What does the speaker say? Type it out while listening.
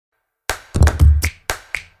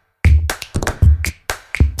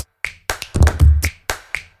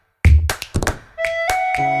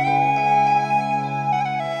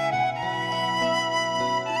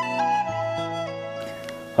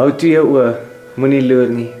Hou toe jou oë, moenie loer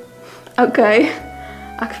nie. Okay,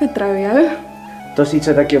 ek vertrou jou. Dit is iets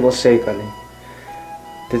wat ek jou wil sê, Kali.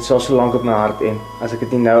 Dit sal so lank op my hart en as ek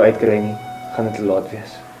dit nie nou uitkry nie, gaan dit te laat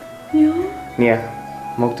wees. Ja? Nee,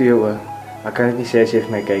 maak toe jou oë. Ek kan dit nie sê as jy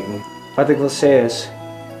vir my kyk nie. Wat ek wil sê is,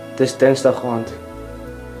 dis Dinsdag aand.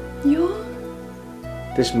 Ja?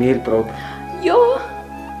 Dis Muurprop. Ja?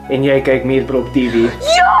 En jy kyk Muurprop TV.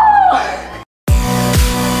 Ja!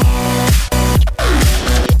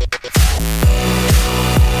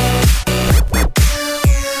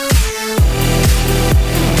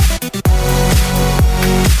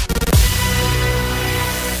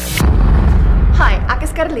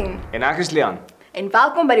 En ek is Lian. En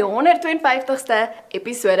welkom by die 152ste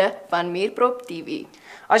episode van Muurprop TV.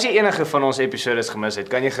 As jy enige van ons episodes gemis het,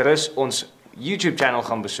 kan jy gerus ons YouTube channel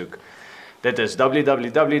gaan besoek. Dit is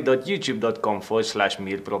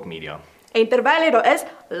www.youtube.com/muurpropmedia. En terwyl jy daar is,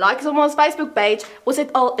 like ons op ons Facebook page. Ons het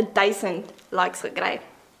al 1000 likes gekry.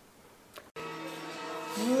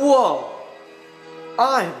 Whoa!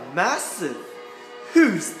 I'm massive!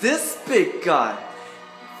 Who's this big guy?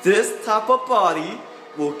 This type of body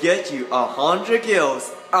will get you 100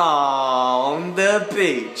 girls on the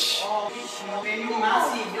beach. Oh, you're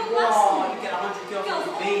massive. Wow, you get 100 girls on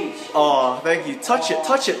the beach. Oh, thank you. Touch it,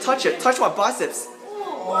 touch it, touch it. Touch my biceps.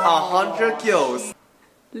 100 girls.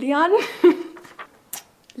 Lian.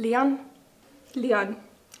 Lian. Lian.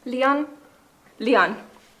 Lian. Lian.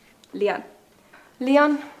 Lian.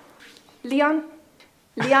 Lian. Lian.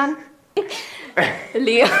 Lian.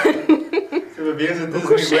 Lian.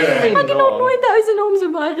 Ek het nog nooit hy se naam so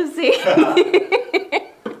baie gesê.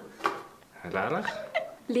 Regtig?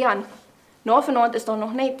 Lian, na vanaand is daar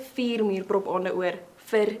nog net 4 Muurprop aande oor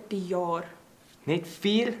vir die jaar. Net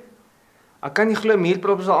 4? Ek kan nie glo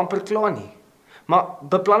Muurprop is al amper klaar nie. Maar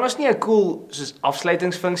beplan ons nie 'n cool soos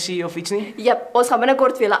afsluitingsfunksie of iets nie? Jep, ons gaan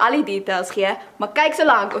binnekort vir julle al die details gee, maar kyk so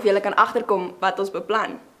lank of julle kan agterkom wat ons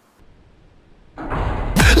beplan.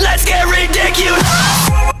 Let's get ridiculous!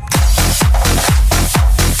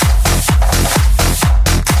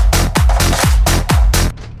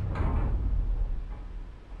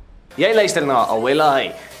 Jy luister na Awela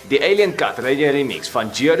Hey, die Alien Cut Radio Remix van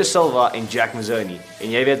Jeugbediening en Jack Mazzoni. En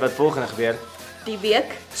jy weet wat volgende gebeur? Die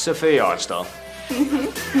week. Se verjaarsdag.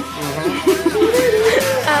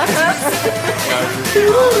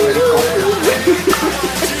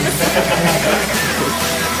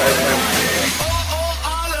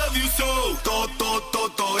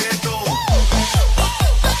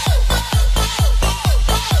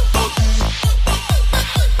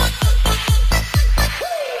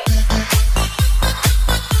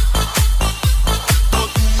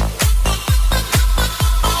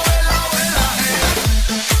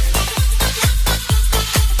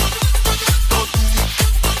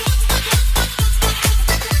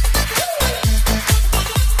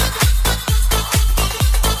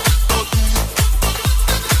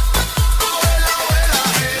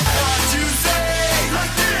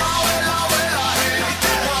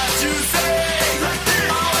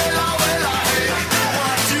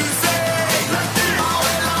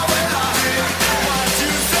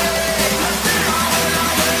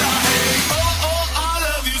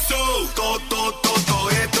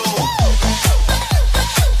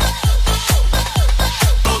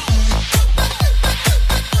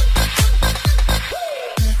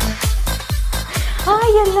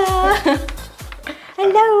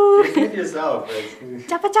 Hallo. Give yourself.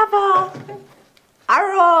 Chappa chappa.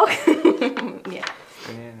 Arro. Nee.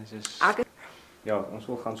 Nee, dit is Ek ja, ons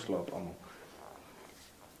wil gaan slaap almal.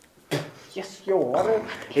 Yes, jou hare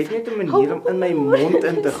het net 'n manier om in my mond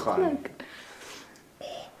in te gaan.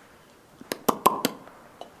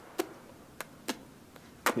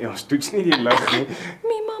 Ja, ons toets nie die lug nie.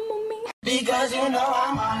 me mommy. Because you know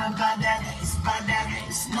I'm all about that bass,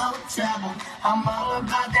 no trouble. I'm all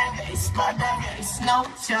about that bass, no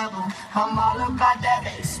trouble. I'm all about that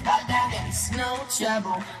bass, no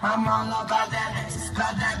trouble. I'm all about that bass,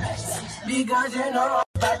 because you know I'm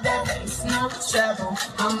about that bass, no trouble.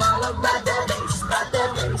 I'm all about that bass,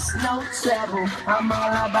 no trouble. I'm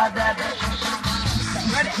all about that bass.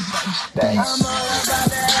 Ready? I'm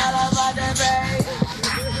all about that bass.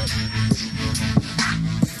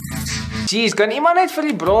 Jeez, kan iemand net vir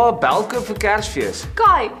die bra bel koop vir Kersfees?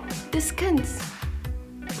 Kai, dis kuns.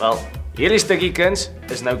 Wel, hierdie stukkie kuns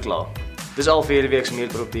is nou klaar. Dis al vir hierdie week se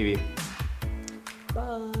Muurprop TV.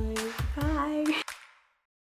 Bye.